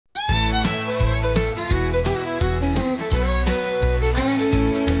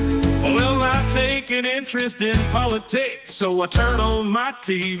sparking interest in politics, so I turn on my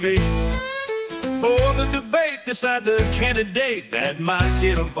TV. For the debate, decide the candidate that might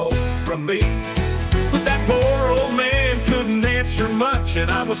get a vote from me. But that poor old man couldn't answer much,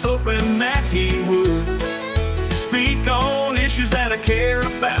 and I was hoping that he would speak on issues that I care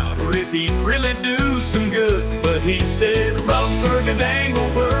about, or if he'd really do some good. But he said, Rumford and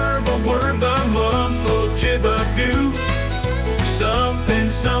Engelberg, a word, bum, full jibagoo.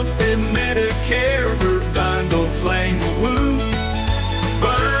 Something, Medicare, Bindle, Flame, woo.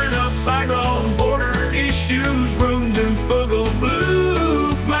 Burn up, fire on border issues, room to fuggle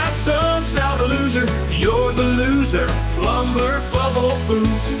blue. My son's not a loser, you're the loser, flumber, flubble, foo.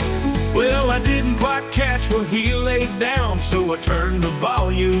 Well, I didn't quite catch what he laid down, so I turned the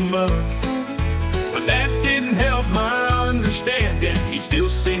volume up. But that didn't help my understanding, he still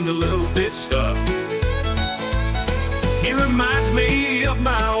seemed a little bit stuck. He reminds me of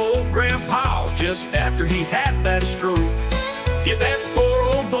my old grandpa just after he had that stroke. Give that poor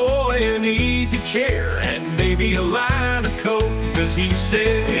old boy an easy chair and maybe a line of coke, 'cause he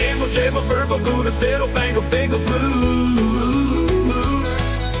said, Emma, jabba, burba, gouda, fiddle, fangle, fingle, foo.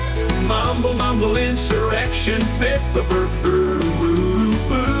 Mumble, mumble, insurrection, fit, boo, boo,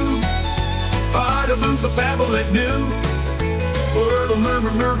 boo. Fada, boo, babble at new. Wordle,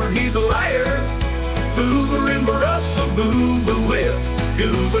 murmur, murmur, he's a liar. Boober and Barussel, boober with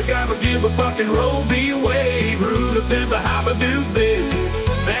Goober, gabba, give a fucking roll, be away. Rude of them, habba, do big.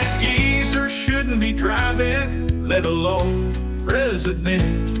 That geezer shouldn't be driving, let alone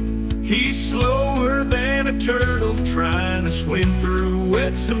president. He's slower than a turtle trying to swim through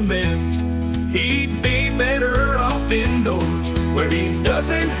wet cement. He'd be better off indoors, where he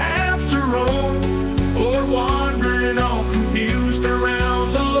doesn't have to roam, or wandering all confused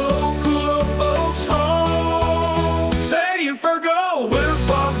around the local folks' home. Saying Fergo,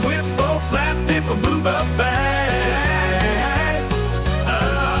 whip-bop, whip-bo, flap, dip-a-boo-ba, bang.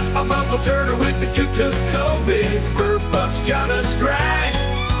 A bubble turner with the COVID, burp-buffs, Jana strike.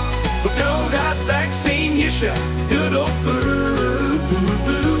 But don't ask vaccine, you shall good old food.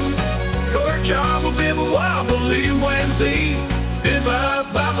 Court job will bibble wobbly Wednesday.